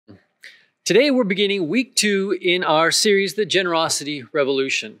Today we're beginning week 2 in our series, The Generosity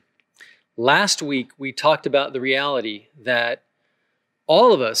Revolution. Last week we talked about the reality that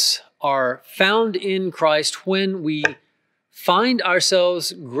all of us are found in Christ when we find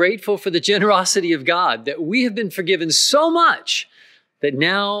ourselves grateful for the generosity of God, that we have been forgiven so much that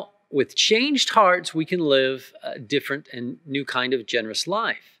now with changed hearts we can live a different and new kind of generous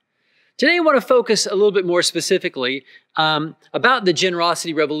life. Today, I want to focus a little bit more specifically about the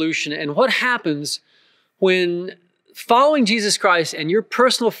generosity revolution and what happens when following Jesus Christ and your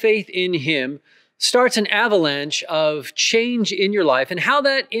personal faith in Him starts an avalanche of change in your life and how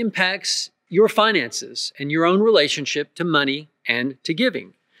that impacts your finances and your own relationship to money and to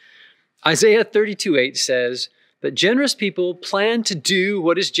giving. Isaiah 32:8 says that generous people plan to do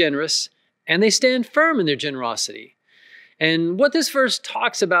what is generous and they stand firm in their generosity. And what this verse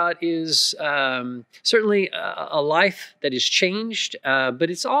talks about is certainly a life that is changed,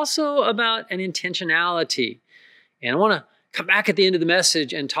 but it's also about an intentionality. And I want to come back at the end of the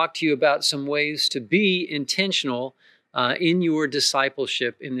message and talk to you about some ways to be intentional in your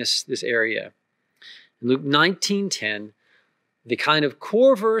discipleship in this area. In Luke 19:10, the kind of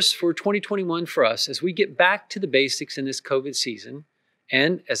core verse for 2021 for us as we get back to the basics in this COVID season.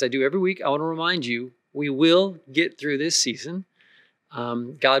 And as I do every week, I want to remind you, we will get through this season.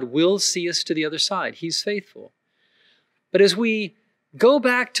 God will see us to the other side. He's faithful. But as we go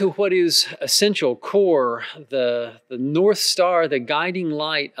back to what is essential, core, the North Star, the guiding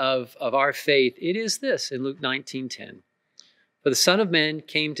light of our faith, it is this in Luke 19:10. For the Son of Man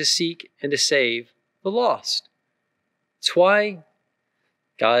came to seek and to save the lost. That's why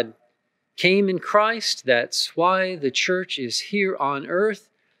God came in Christ. That's why the church is here on earth.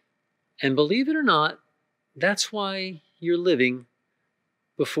 And believe it or not, that's why you're living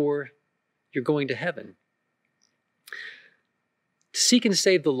before you're going to heaven. To seek and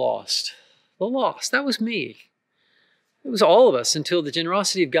save the lost. The lost, that was me. It was all of us until the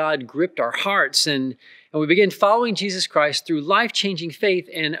generosity of God gripped our hearts and we began following Jesus Christ through life-changing faith.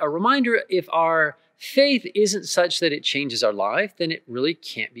 And a reminder, if our faith isn't such that it changes our life, then it really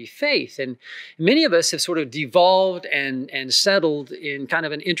can't be faith. And many of us have sort of devolved and settled in kind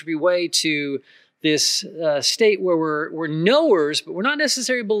of an entropy way to this state where we're knowers, but we're not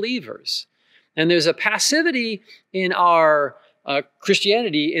necessarily believers. And there's a passivity in our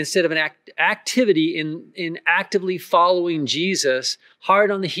Christianity instead of an activity in actively following Jesus,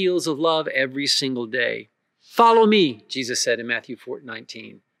 hard on the heels of love every single day. Follow me, Jesus said in Matthew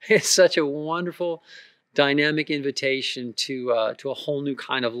 4:19. It's such a wonderful, dynamic invitation to a whole new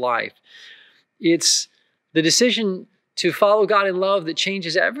kind of life. It's the decision to follow God in love that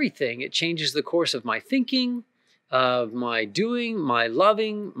changes everything. It changes the course of my thinking, of my doing, my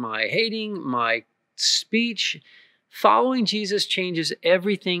loving, my hating, my speech. Following Jesus changes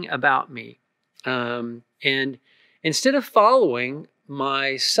everything about me. And instead of following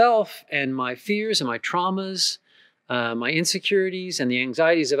myself and my fears and my traumas, my insecurities and the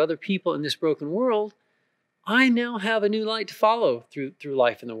anxieties of other people in this broken world, I now have a new light to follow through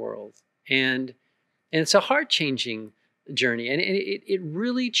life in the world. And it's a heart-changing journey. And it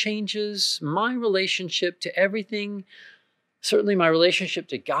really changes my relationship to everything. Certainly my relationship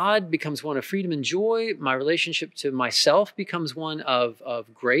to God becomes one of freedom and joy. My relationship to myself becomes one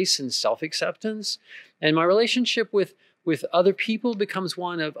of grace and self-acceptance. And my relationship with other people becomes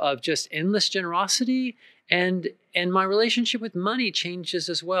one of just endless generosity. And my relationship with money changes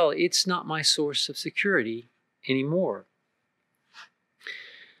as well. It's not my source of security anymore.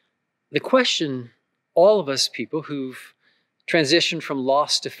 The question all of us people who've transitioned from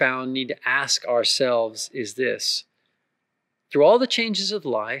lost to found need to ask ourselves is this. Through all the changes of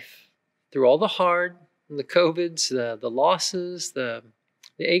life, through all the hard, and the COVIDs, the losses, the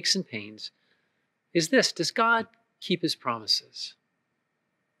aches and pains, is this, does God keep His promises?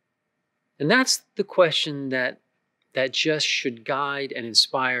 And that's the question that just should guide and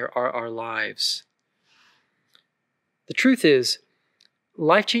inspire our lives. The truth is,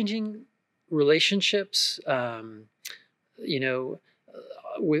 life-changing relationships,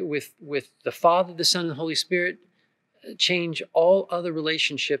 with the Father, the Son, and the Holy Spirit, change all other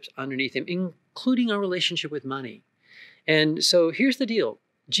relationships underneath Him, including our relationship with money. And so here's the deal.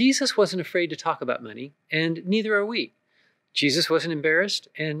 Jesus wasn't afraid to talk about money, and neither are we. Jesus wasn't embarrassed,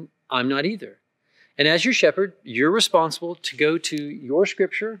 and I'm not either. And as your shepherd, you're responsible to go to your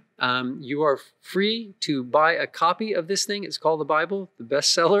scripture. You are free to buy a copy of this thing. It's called the Bible, the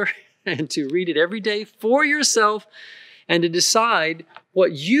bestseller, and to read it every day for yourself and to decide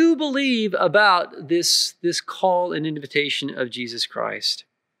what you believe about this call and invitation of Jesus Christ.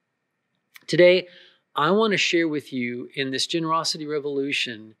 Today, I want to share with you in this generosity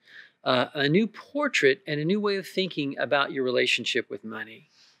revolution a new portrait and a new way of thinking about your relationship with money.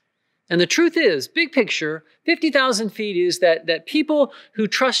 And the truth is, big picture, 50,000 feet is that people who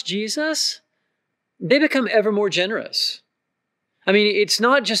trust Jesus, they become ever more generous. I mean, it's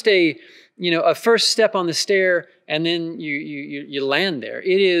not just a first step on the stair and then you land there.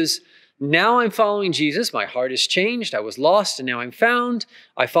 It is, now I'm following Jesus. My heart has changed. I was lost and now I'm found.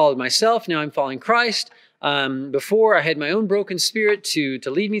 I followed myself. Now I'm following Christ. Before I had my own broken spirit to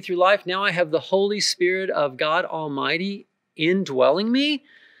lead me through life. Now I have the Holy Spirit of God Almighty indwelling me.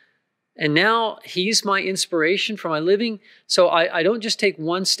 And now He's my inspiration for my living. So I don't just take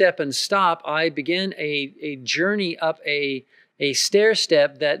one step and stop. I begin a journey up a stair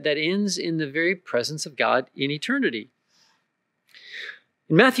step that ends in the very presence of God in eternity.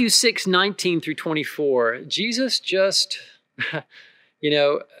 In Matthew 6:19 through 24, Jesus just,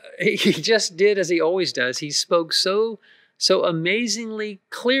 he just did as He always does. He spoke so amazingly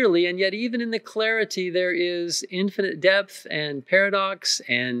clearly, and yet even in the clarity there is infinite depth and paradox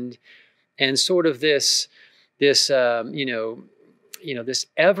and sort of this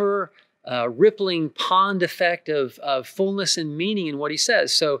ever rippling pond effect of fullness and meaning in what He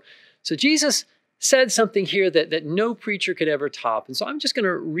says. So Jesus said something here that no preacher could ever top. And so I'm just going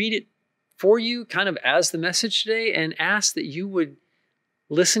to read it for you kind of as the message today and ask that you would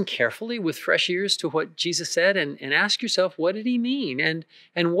listen carefully with fresh ears to what Jesus said and ask yourself, what did He mean?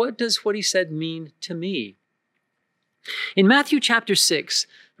 And what does what He said mean to me? In Matthew chapter 6,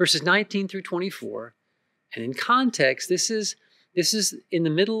 verses 19 through 24, and in context, this is in the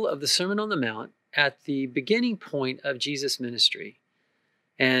middle of the Sermon on the Mount at the beginning point of Jesus' ministry.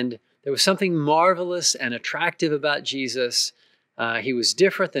 And there was something marvelous and attractive about Jesus. He was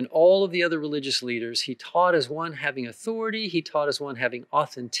different than all of the other religious leaders. He taught as one having authority. He taught as one having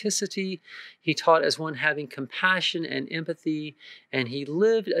authenticity. He taught as one having compassion and empathy. And He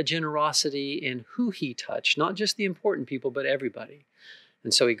lived a generosity in who He touched, not just the important people, but everybody.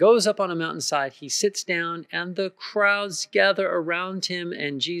 And so He goes up on a mountainside, He sits down, and the crowds gather around Him,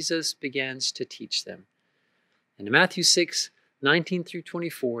 and Jesus begins to teach them. And in Matthew 6:19 through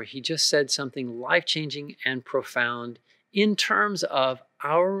 24, He just said something life-changing and profound in terms of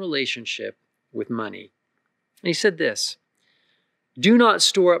our relationship with money. And He said this, "Do not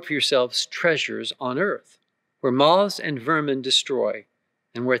store up for yourselves treasures on earth, where moths and vermin destroy,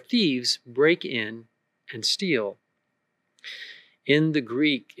 and where thieves break in and steal." In the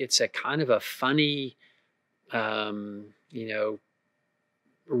Greek, it's a kind of a funny,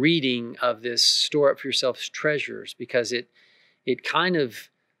 reading of this store up for yourselves treasures, because it kind of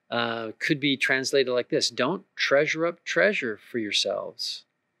could be translated like this: don't treasure up treasure for yourselves.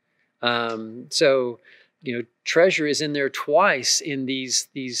 Treasure is in there twice in these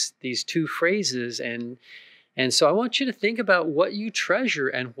two phrases, and so I want you to think about what you treasure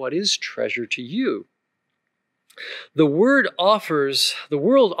and what is treasure to you. The world offers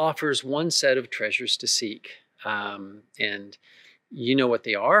one set of treasures to seek, and you know what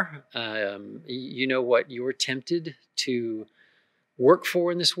they are. You know what you're tempted to work for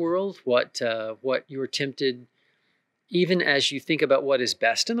in this world, what you're tempted, even as you think about what is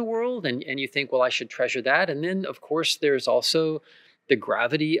best in the world, and you think, well, I should treasure that. And then, of course, there's also the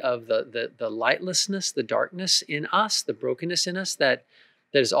gravity of the lightlessness, the darkness in us, the brokenness in us that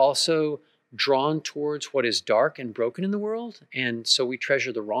is also drawn towards what is dark and broken in the world. And so we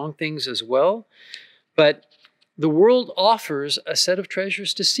treasure the wrong things as well. But the world offers a set of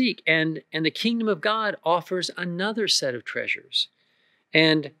treasures to seek, and the kingdom of God offers another set of treasures.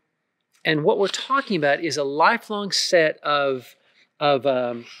 And what we're talking about is a lifelong set of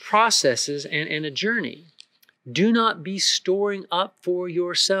processes and a journey. Do not be storing up for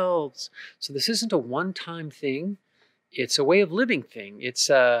yourselves. So this isn't a one-time thing. It's a way of living thing. It's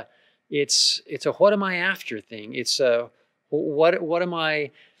a what am I after thing. It's a what am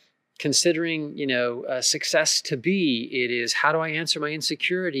I considering success to be. It is how do I answer my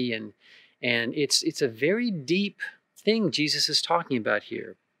insecurity, and it's a very deep thing Jesus is talking about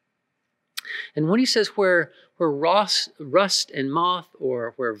here. And when He says where rust and moth,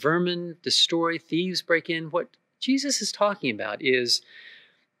 or where vermin destroy, thieves break in, what Jesus is talking about is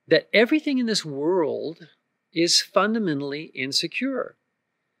that everything in this world is fundamentally insecure.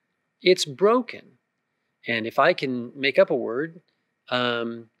 It's broken. And if I can make up a word,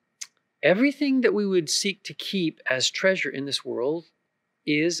 everything that we would seek to keep as treasure in this world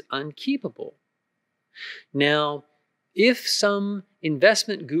is unkeepable. Now, if some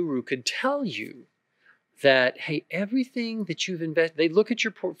investment guru could tell you that, hey, everything that you've invested, they look at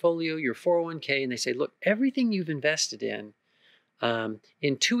your portfolio, your 401k, and they say, look, everything you've invested in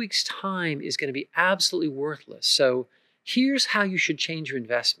 2 weeks' time is going to be absolutely worthless. So Here's how you should change your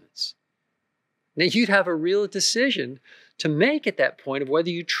investments. Now, you'd have a real decision to make at that point of whether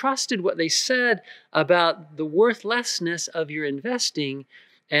you trusted what they said about the worthlessness of your investing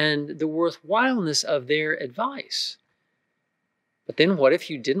and the worthwhileness of their advice. But then what if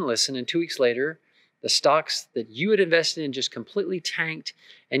you didn't listen and 2 weeks later, the stocks that you had invested in just completely tanked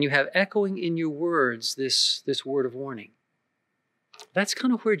and you have echoing in your words this word of warning? That's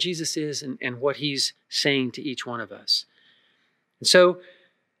kind of where Jesus is and what he's saying to each one of us. And so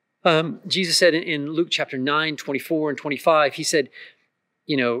Jesus said in Luke chapter 9, 24 and 25, he said,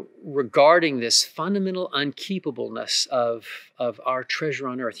 regarding this fundamental unkeepableness of our treasure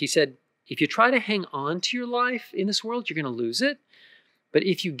on earth, he said, if you try to hang on to your life in this world, you're going to lose it. But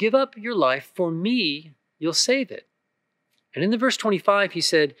if you give up your life for me, you'll save it. And in the verse 25, he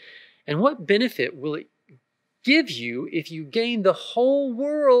said, and what benefit will it give you if you gain the whole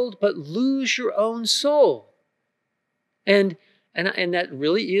world but lose your own soul? And that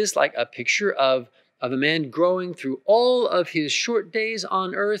really is like a picture of a man growing through all of his short days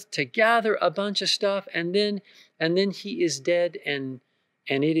on earth to gather a bunch of stuff, and then he is dead, and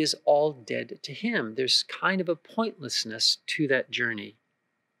it is all dead to him. There's kind of a pointlessness to that journey.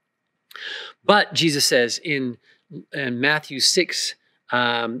 But Jesus says in Matthew 6,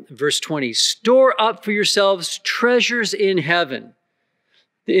 verse 20, store up for yourselves treasures in heaven.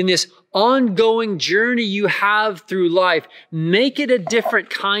 In this ongoing journey you have through life, make it a different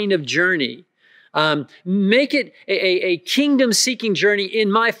kind of journey. Make it a kingdom-seeking journey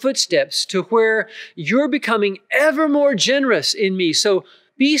in my footsteps to where you're becoming ever more generous in me. So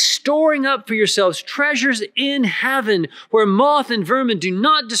be storing up for yourselves treasures in heaven where moth and vermin do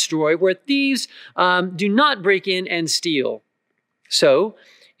not destroy, where thieves do not break in and steal. So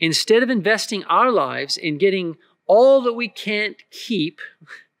instead of investing our lives in getting all that we can't keep,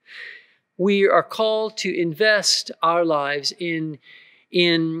 we are called to invest our lives in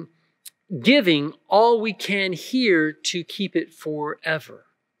giving all we can here to keep it forever.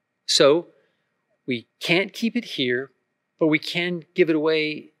 So we can't keep it here, but we can give it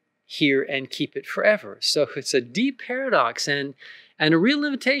away here and keep it forever. So it's a deep paradox and a real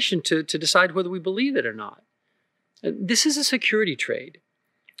invitation to decide whether we believe it or not. This is a security trade.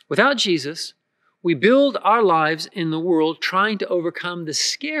 Without Jesus, we build our lives in the world trying to overcome the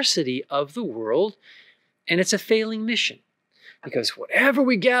scarcity of the world, and it's a failing mission. Because whatever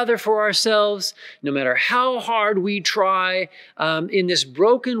we gather for ourselves, no matter how hard we try, in this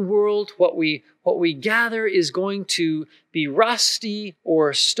broken world, what we gather is going to be rusty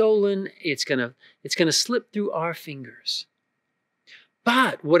or stolen. It's gonna slip through our fingers.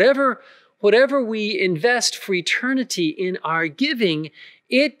 But whatever we invest for eternity in our giving,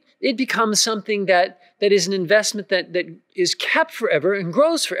 it becomes something that is an investment that is kept forever and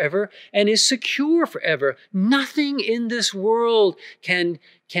grows forever and is secure forever. Nothing in this world can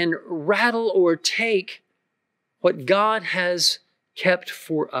rattle or take what God has kept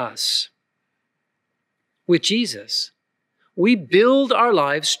for us. With Jesus, we build our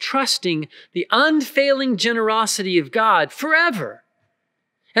lives trusting the unfailing generosity of God forever.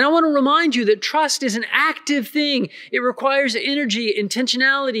 And I want to remind you that trust is an active thing. It requires energy,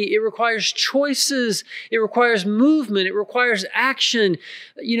 intentionality. It requires choices. It requires movement. It requires action.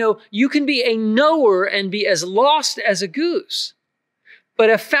 You can be a knower and be as lost as a goose. But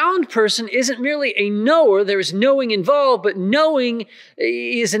a found person isn't merely a knower. There's knowing involved, but knowing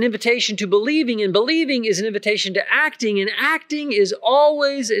is an invitation to believing, and believing is an invitation to acting, and acting is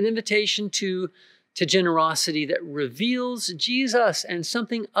always an invitation to generosity that reveals Jesus and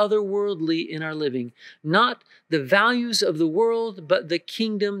something otherworldly in our living. Not the values of the world, but the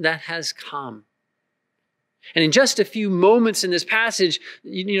kingdom that has come. And in just a few moments in this passage,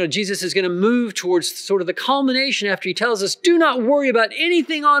 Jesus is going to move towards sort of the culmination after he tells us, do not worry about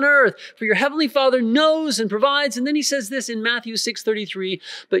anything on earth, for your heavenly Father knows and provides. And then he says this in Matthew 6:33,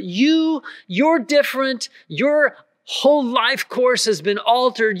 but you're different, your whole life course has been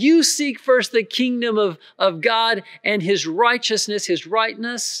altered. You seek first the kingdom of God and his righteousness, his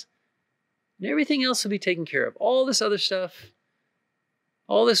rightness, and everything else will be taken care of. All this other stuff,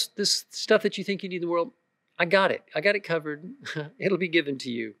 all this stuff that you think you need in the world, I got it. I got it covered. It'll be given to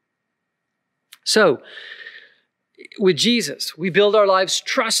you. So, with Jesus, we build our lives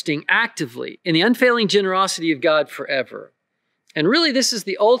trusting actively in the unfailing generosity of God forever. And really, this is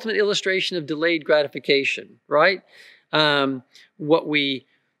the ultimate illustration of delayed gratification, right? What we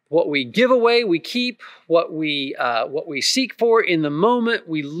give away, we keep. What we seek for in the moment,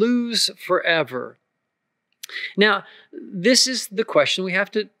 we lose forever. Now, this is the question we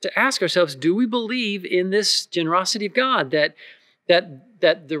have to ask ourselves. Do we believe in this generosity of God, that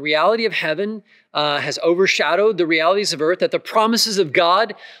that the reality of heaven has overshadowed the realities of earth, that the promises of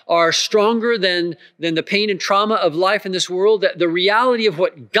God are stronger than the pain and trauma of life in this world, that the reality of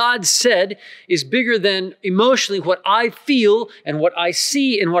what God said is bigger than emotionally what I feel and what I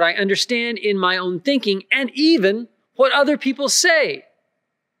see and what I understand in my own thinking, and even what other people say.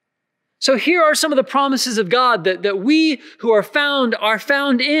 So here are some of the promises of God that we who are found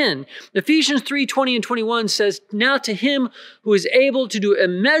in. Ephesians 3:20 and 21 says, "Now to him who is able to do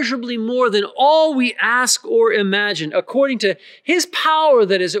immeasurably more than all we ask or imagine, according to his power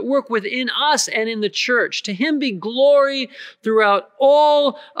that is at work within us and in the church. To him be glory throughout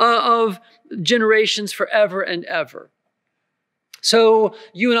all of generations forever and ever." So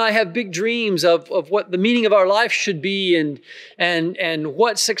you and I have big dreams of what the meaning of our life should be and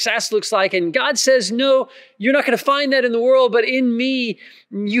what success looks like. And God says, no, you're not going to find that in the world, but in me,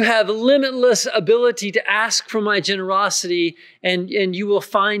 you have limitless ability to ask for my generosity, and you will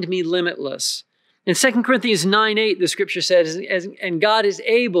find me limitless. In 2 Corinthians 9:8, the scripture says, "And God is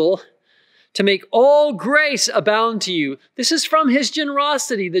able to make all grace abound to you." This is from his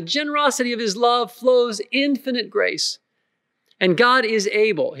generosity. The generosity of his love flows infinite grace. And God is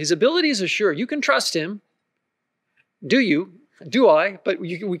able. His abilities are sure. You can trust him. Do you? Do I? But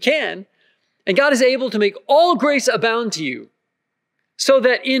we can. And God is able to make all grace abound to you, so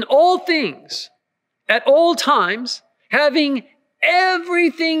that in all things, at all times, having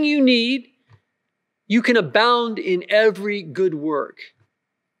everything you need, you can abound in every good work.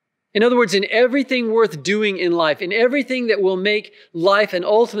 In other words, in everything worth doing in life, in everything that will make life an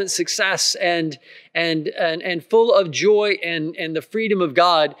ultimate success and full of joy and the freedom of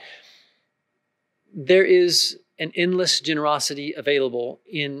God, there is an endless generosity available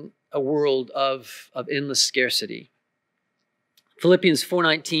in a world of endless scarcity. Philippians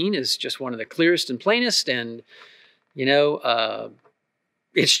 4:19 is just one of the clearest and plainest, and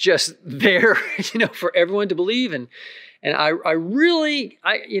it's just there, for everyone to believe. And I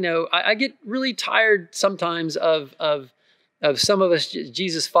get really tired sometimes of some of us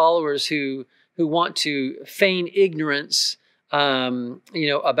Jesus followers who want to feign ignorance,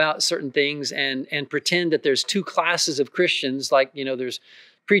 about certain things and pretend that there's two classes of Christians. Like, there's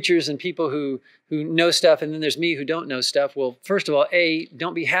preachers and people who know stuff, and then there's me who don't know stuff. Well, first of all,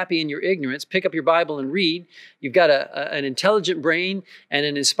 don't be happy in your ignorance. Pick up your Bible and read. You've got an intelligent brain and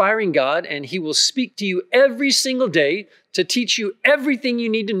an inspiring God, and he will speak to you every single day to teach you everything you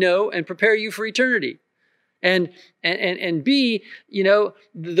need to know and prepare you for eternity. And B,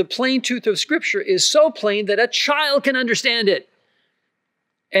 the plain truth of Scripture is so plain that a child can understand it.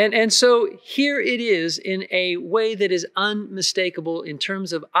 And so here it is in a way that is unmistakable in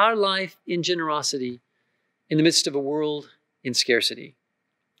terms of our life in generosity in the midst of a world in scarcity.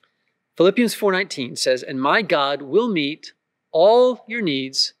 Philippians 4:19 says, "And my God will meet all your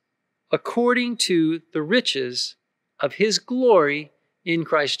needs according to the riches of his glory in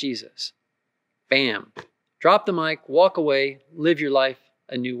Christ Jesus." Bam. Drop the mic, walk away, live your life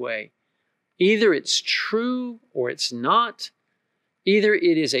a new way. Either it's true or it's not. Either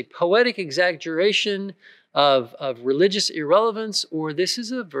it is a poetic exaggeration of religious irrelevance, or this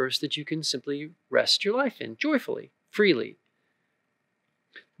is a verse that you can simply rest your life in joyfully, freely.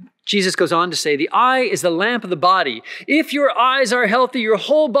 Jesus goes on to say, "The eye is the lamp of the body. If your eyes are healthy, your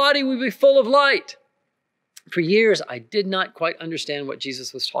whole body will be full of light." For years, I did not quite understand what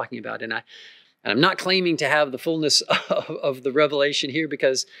Jesus was talking about, and I'm not claiming to have the fullness of the revelation here,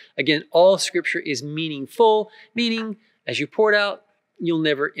 because, again, all Scripture is meaningful, meaning as you pour it out, you'll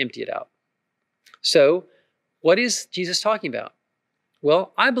never empty it out. So what is Jesus talking about?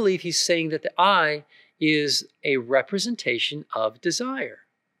 Well, I believe he's saying that the eye is a representation of desire.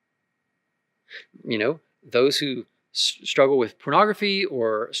 Those who struggle with pornography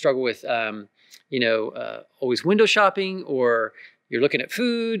or struggle with, always window shopping, or you're looking at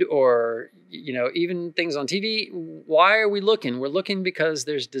food, or, even things on TV. Why are we looking? We're looking because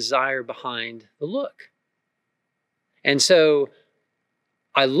there's desire behind the look. And so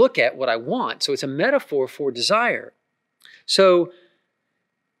I look at what I want. So it's a metaphor for desire. So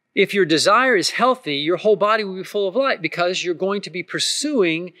if your desire is healthy, your whole body will be full of light, because you're going to be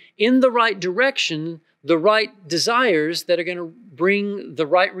pursuing in the right direction the right desires that are going to bring the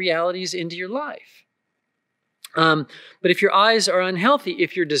right realities into your life. But if your eyes are unhealthy,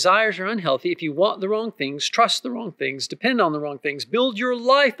 if your desires are unhealthy, if you want the wrong things, trust the wrong things, depend on the wrong things, build your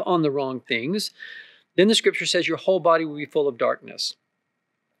life on the wrong things, then the Scripture says your whole body will be full of darkness.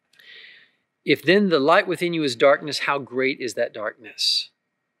 If then the light within you is darkness, how great is that darkness?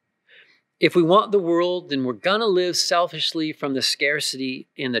 If we want the world, then we're going to live selfishly from the scarcity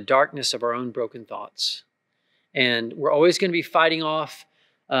in the darkness of our own broken thoughts. And we're always going to be fighting off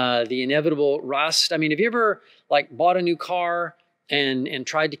the inevitable rust. I mean, have you ever like bought a new car and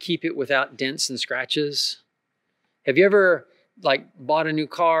tried to keep it without dents and scratches? Have you ever like bought a new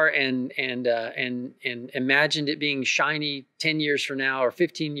car and imagined it being shiny 10 years from now or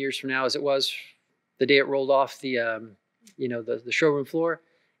 15 years from now as it was the day it rolled off the showroom floor?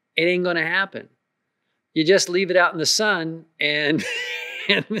 It ain't going to happen. You just leave it out in the sun and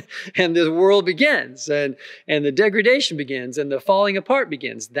and the world begins and the degradation begins and the falling apart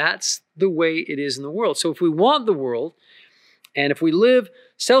begins. That's the way it is in the world. So if we want the world, and if we live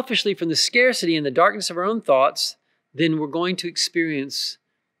selfishly from the scarcity and the darkness of our own thoughts, then we're going to experience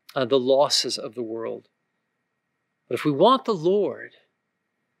the losses of the world. But if we want the Lord,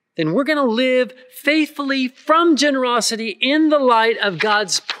 then we're going to live faithfully from generosity in the light of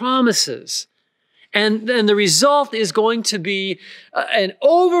God's promises. And then the result is going to be an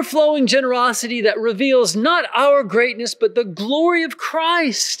overflowing generosity that reveals not our greatness, but the glory of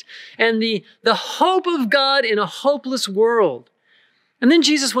Christ and the hope of God in a hopeless world. And then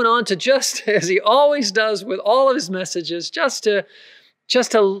Jesus went on to, just as he always does with all of his messages, just to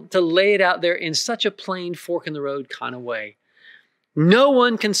lay it out there in such a plain fork in the road kind of way. No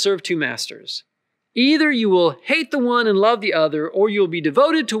one can serve two masters. Either you will hate the one and love the other, or you will be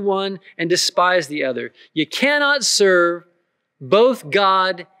devoted to one and despise the other. You cannot serve both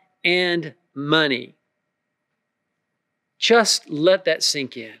God and money. Just let that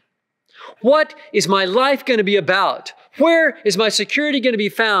sink in. What is my life going to be about? Where is my security going to be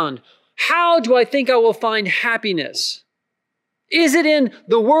found? How do I think I will find happiness? Is it in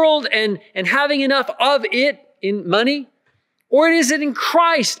the world and having enough of it in money? Or is it in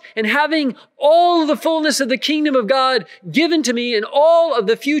Christ and having all of the fullness of the kingdom of God given to me and all of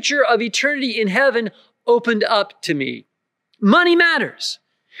the future of eternity in heaven opened up to me? Money matters.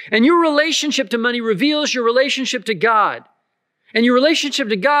 And your relationship to money reveals your relationship to God. And your relationship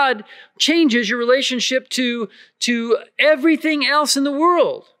to God changes your relationship to everything else in the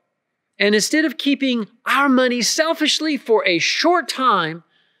world. And instead of keeping our money selfishly for a short time,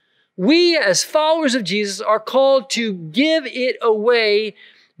 we as followers of Jesus are called to give it away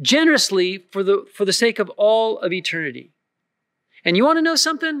generously for the sake of all of eternity. And you want to know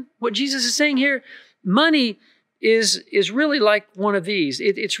something? What Jesus is saying here? Money is really like one of these.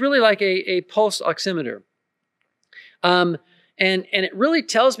 It's really like a pulse oximeter. And it really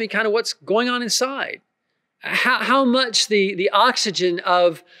tells me kind of what's going on inside. How much the oxygen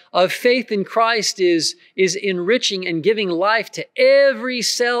of faith in Christ is enriching and giving life to every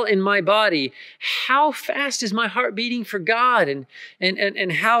cell in my body. How fast is my heart beating for God,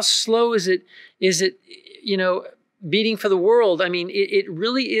 and how slow is it beating for the world? I mean, it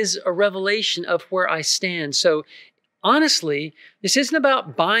really is a revelation of where I stand. So honestly, this isn't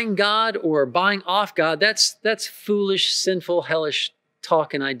about buying God or buying off God. That's foolish, sinful, hellish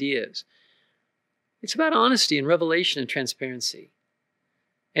talk and ideas. It's about honesty and revelation and transparency.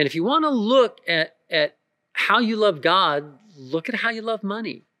 And if you want to look at how you love God, look at how you love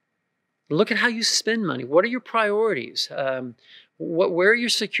money. Look at how you spend money. What are your priorities? Where are your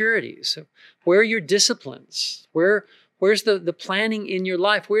securities? Where are your disciplines? Where's the planning in your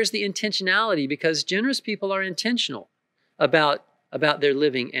life? Where's the intentionality? Because generous people are intentional about their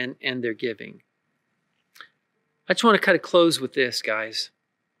living and their giving. I just want to kind of close with this, guys.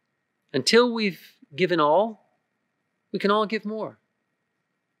 Until we've given all, we can all give more.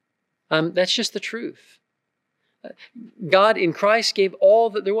 That's just the truth. God in Christ gave all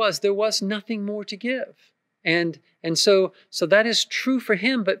that there was. There was nothing more to give. And so that is true for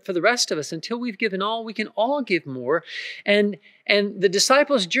him, but for the rest of us, until we've given all, we can all give more. And the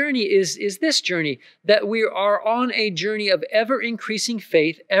disciples' journey is this journey, that we are on a journey of ever-increasing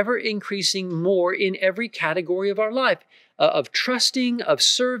faith, ever-increasing more in every category of our life. Of trusting, of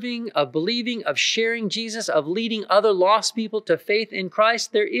serving, of believing, of sharing Jesus, of leading other lost people to faith in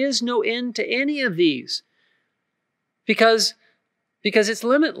Christ. There is no end to any of these because it's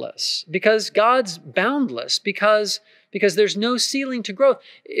limitless, because God's boundless, because there's no ceiling to growth.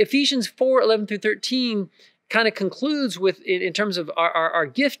 Ephesians 4:11 through 13 kind of concludes with, in terms of our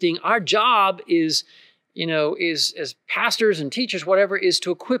gifting, our job is as pastors and teachers, whatever, is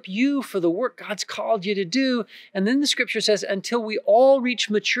to equip you for the work God's called you to do. And then the scripture says, until we all reach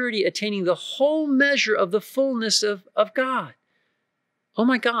maturity, attaining the whole measure of the fullness of God. Oh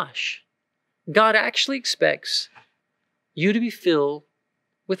my gosh. God actually expects you to be filled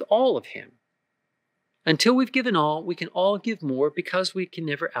with all of him. Until we've given all, we can all give more, because we can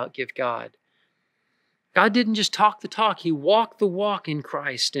never outgive God. God didn't just talk the talk. He walked the walk in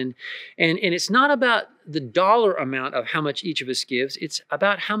Christ. And it's not about the dollar amount of how much each of us gives. It's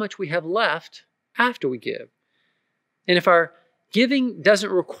about how much we have left after we give. And if our giving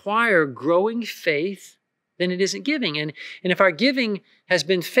doesn't require growing faith, then it isn't giving. And if our giving has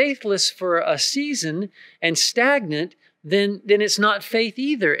been faithless for a season and stagnant, then it's not faith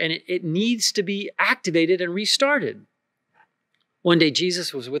either. And it needs to be activated and restarted. One day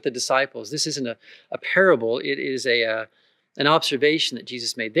Jesus was with the disciples. This isn't a parable. It is an observation that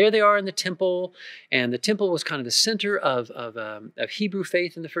Jesus made. There they are in the temple, and the temple was kind of the center of Hebrew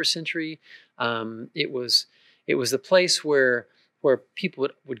faith in the first century. It was the place where people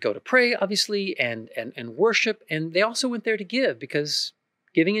would go to pray, obviously, and worship, and they also went there to give, because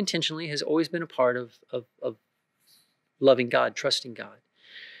giving intentionally has always been a part of loving God, trusting God.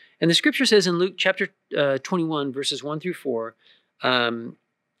 And the scripture says in Luke chapter 21, verses 1 through 4,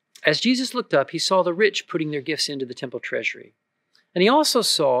 as Jesus looked up, he saw the rich putting their gifts into the temple treasury. And he also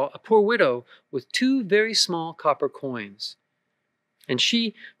saw a poor widow with 2 very small copper coins. And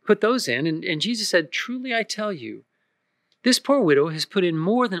she put those in, and Jesus said, "Truly I tell you, this poor widow has put in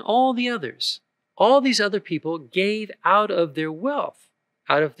more than all the others. All these other people gave out of their wealth,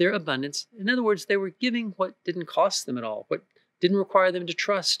 out of their abundance." In other words, they were giving what didn't cost them at all, what didn't require them to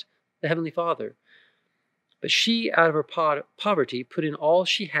trust the Heavenly Father. But she, out of her poverty, put in all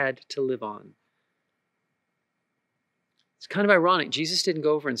she had to live on. It's kind of ironic. Jesus didn't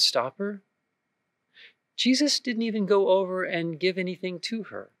go over and stop her. Jesus didn't even go over and give anything to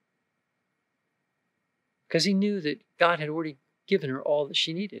her, because he knew that God had already given her all that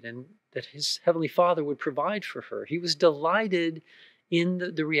she needed and that his Heavenly Father would provide for her. He was delighted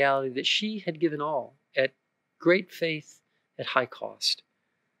in the reality that she had given all at great faith at high cost.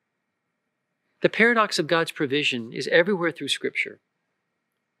 The paradox of God's provision is everywhere through Scripture.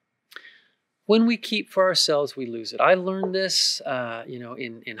 When we keep for ourselves, we lose it. I learned this,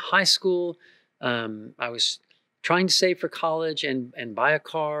 in high school. I was trying to save for college and buy a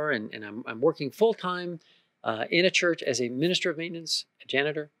car, and I'm working full-time in a church as a minister of maintenance, a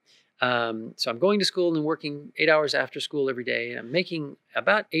janitor. So I'm going to school and working 8 hours after school every day. And I'm making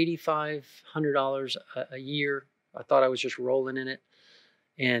about $8,500 a year. I thought I was just rolling in it,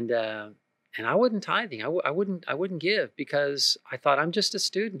 and I wasn't tithing. I wouldn't give, because I thought, I'm just a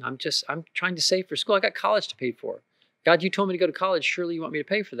student. I'm trying to save for school. I got college to pay for. God, you told me to go to college. Surely you want me to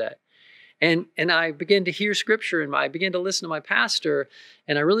pay for that. And I began to hear Scripture, and I began to listen to my pastor,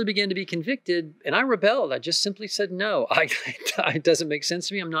 and I really began to be convicted, and I rebelled. I just simply said, no, it doesn't make sense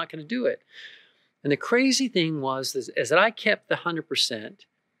to me. I'm not going to do it. And the crazy thing was is that I kept the 100%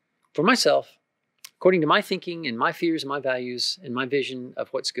 for myself, according to my thinking and my fears and my values and my vision of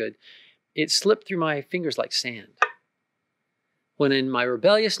what's good. It slipped through my fingers like sand. When in my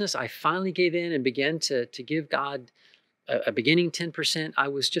rebelliousness, I finally gave in and began to give God a beginning 10%, I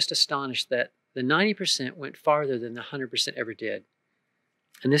was just astonished that the 90% went farther than the 100% ever did.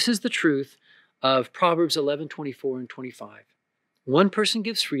 And this is the truth of Proverbs 11:24 and 25. One person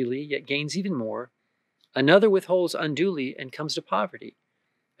gives freely, yet gains even more. Another withholds unduly and comes to poverty.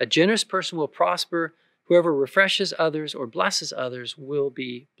 A generous person will prosper. Whoever refreshes others or blesses others will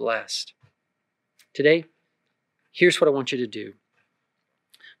be blessed. Today, here's what I want you to do.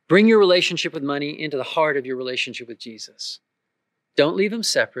 Bring your relationship with money into the heart of your relationship with Jesus. Don't leave them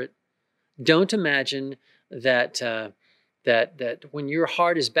separate. Don't imagine that when your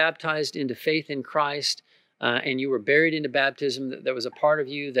heart is baptized into faith in Christ and you were buried into baptism, that there was a part of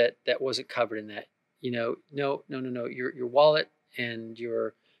you that wasn't covered in that. No. Your wallet and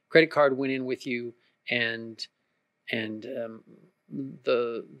your credit card went in with you, and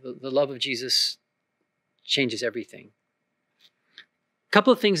the love of Jesus changes everything. A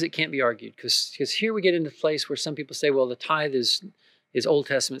couple of things that can't be argued, because here we get into a place where some people say, well, the tithe is Old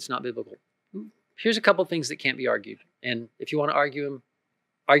Testament, it's not biblical. Here's a couple of things that can't be argued. And if you want to argue them,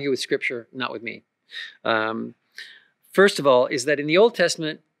 argue with Scripture, not with me. First of all, is that in the Old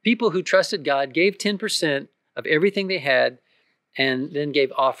Testament, people who trusted God gave 10% of everything they had and then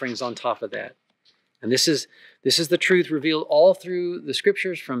gave offerings on top of that. And this is the truth revealed all through the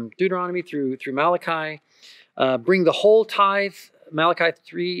Scriptures, from Deuteronomy through Malachi. Bring the whole tithe, Malachi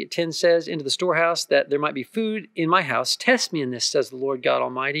 3:10 says, into the storehouse, that there might be food in my house. Test me in this, says the Lord God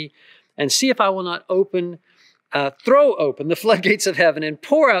Almighty, and see if I will not throw open the floodgates of heaven and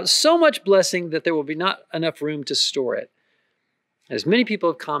pour out so much blessing that there will be not enough room to store it. As many people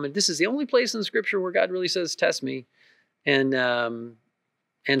have commented, this is the only place in the Scripture where God really says, test me. And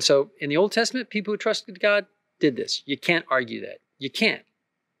so in the Old Testament, people who trusted God did this. You can't argue that. You can't.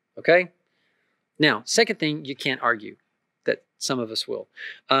 Okay? Now, second thing, you can't argue that some of us will.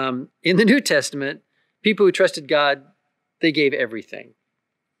 In the New Testament, people who trusted God, they gave everything.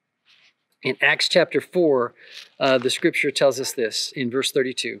 In Acts chapter 4, the Scripture tells us this in verse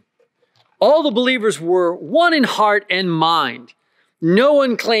 32. All the believers were one in heart and mind. No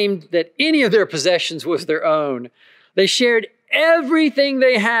one claimed that any of their possessions was their own. They shared everything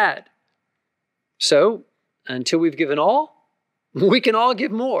they had. So, until we've given all, we can all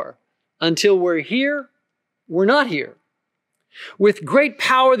give more. Until we're here, we're not here. With great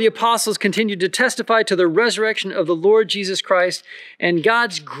power, the apostles continued to testify to the resurrection of the Lord Jesus Christ, and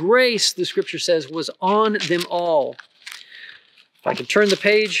God's grace, the scripture says, was on them all. If I could turn the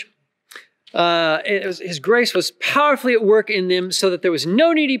page. His grace was powerfully at work in them so that there was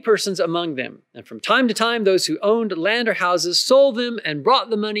no needy persons among them. And from time to time, those who owned land or houses sold them and brought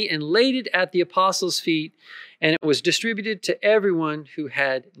the money and laid it at the apostles' feet, and it was distributed to everyone who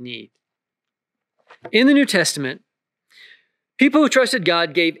had need. In the New Testament, people who trusted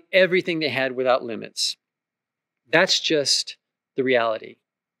God gave everything they had without limits. That's just the reality.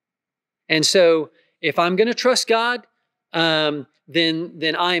 And so if I'm going to trust God,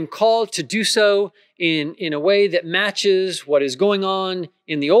 then I am called to do so in a way that matches what is going on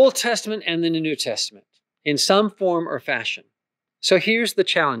in the Old Testament and in the New Testament in some form or fashion. So here's the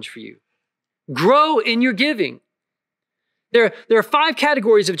challenge for you. Grow in your giving. There are 5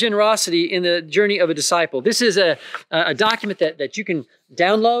 categories of generosity in the journey of a disciple. This is a document that you can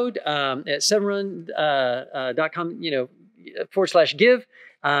download at severn.com, /give.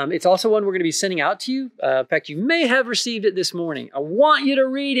 It's also one we're going to be sending out to you. In fact, you may have received it this morning. I want you to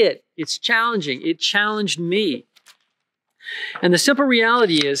read it. It's challenging. It challenged me. And the simple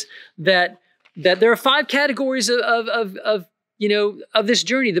reality is that there are 5 categories of this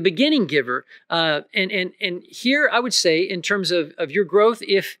journey. The beginning giver, and here I would say, in terms of your growth,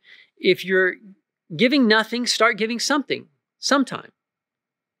 if you're giving nothing, start giving something sometime.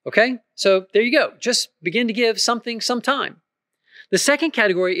 Okay, so there you go. Just begin to give something sometime. The second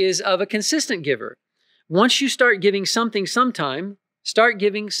category is of a consistent giver. Once you start giving something sometime, start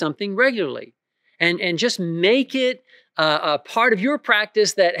giving something regularly. And just make it a part of your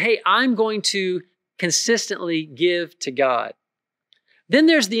practice that, hey, I'm going to consistently give to God. Then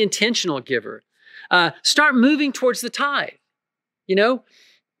there's the intentional giver. Start moving towards the tithe.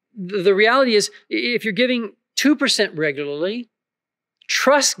 The reality is, if you're giving 2% regularly,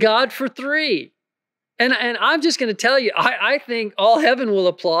 trust God for 3%. And I'm just going to tell you, I think all heaven will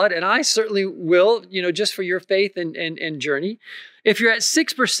applaud, and I certainly will, just for your faith and journey. If you're at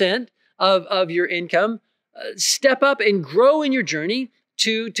 6% of your income, step up and grow in your journey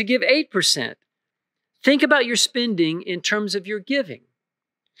to give 8%. Think about your spending in terms of your giving.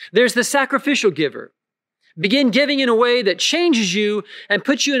 There's the sacrificial giver. Begin giving in a way that changes you and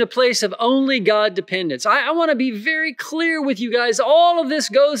puts you in a place of only God dependence. I want to be very clear with you guys. All of this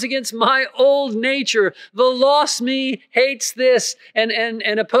goes against my old nature. The lost me hates this and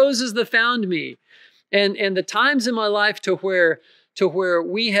opposes the found me. And the times in my life to where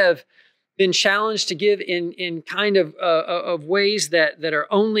we have been challenged to give in kind of ways that are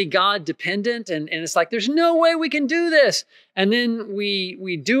only God dependent. And it's like, there's no way we can do this. And then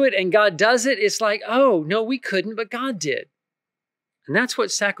we do it and God does it. It's like, oh, no, we couldn't, but God did. And that's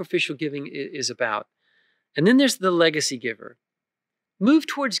what sacrificial giving is about. And then there's the legacy giver. Move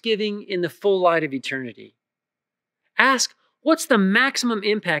towards giving in the full light of eternity. Ask, what's the maximum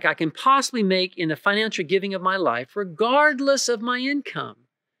impact I can possibly make in the financial giving of my life, regardless of my income?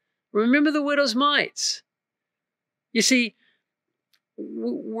 Remember the widow's mites. You see,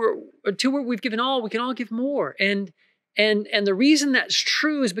 until we've given all, we can all give more. And the reason that's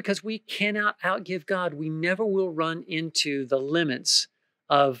true is because we cannot outgive God. We never will run into the limits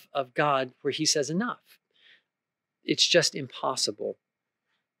of God where He says enough. It's just impossible.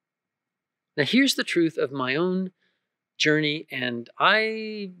 Now, here's the truth of my own journey, and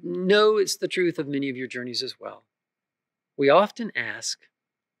I know it's the truth of many of your journeys as well. We often ask,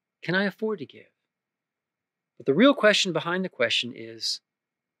 can I afford to give? But the real question behind the question is,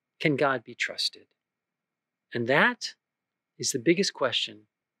 can God be trusted? And that is the biggest question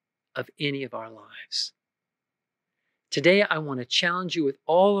of any of our lives. Today, I want to challenge you with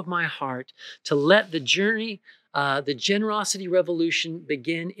all of my heart to let the journey, the generosity revolution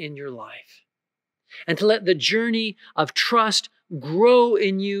begin in your life. And to let the journey of trust grow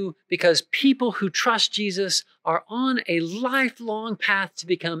in you, because people who trust Jesus are on a lifelong path to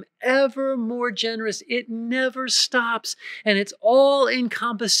become ever more generous. It never stops, and it's all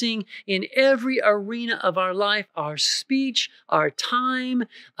encompassing in every arena of our life, our speech, our time,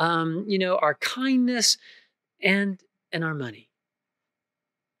 our kindness, and our money.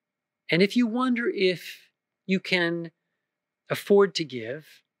 And if you wonder if you can afford to give,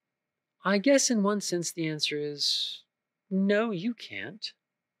 I guess in one sense the answer is no, you can't.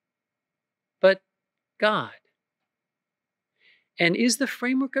 But God. And is the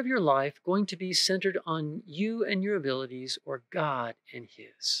framework of your life going to be centered on you and your abilities, or God and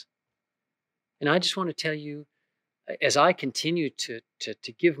His? And I just want to tell you, as I continue to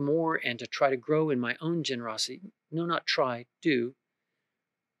give more and to try to grow in my own generosity, no, not try, do,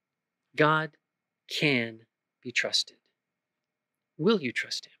 God can be trusted. Will you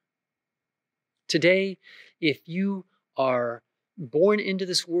trust Him? Today, if you are born into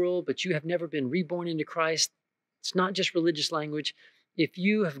this world, but you have never been reborn into Christ, it's not just religious language. If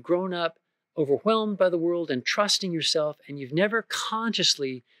you have grown up overwhelmed by the world and trusting yourself, and you've never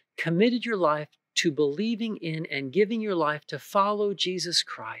consciously committed your life to believing in and giving your life to follow Jesus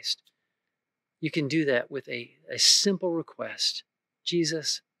Christ, you can do that with a simple request: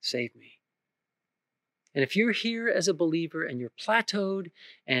 Jesus, save me. And if you're here as a believer and you're plateaued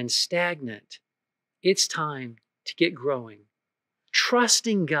and stagnant, it's time to get growing,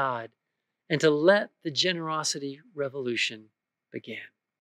 trusting God, and to let the generosity revolution begin.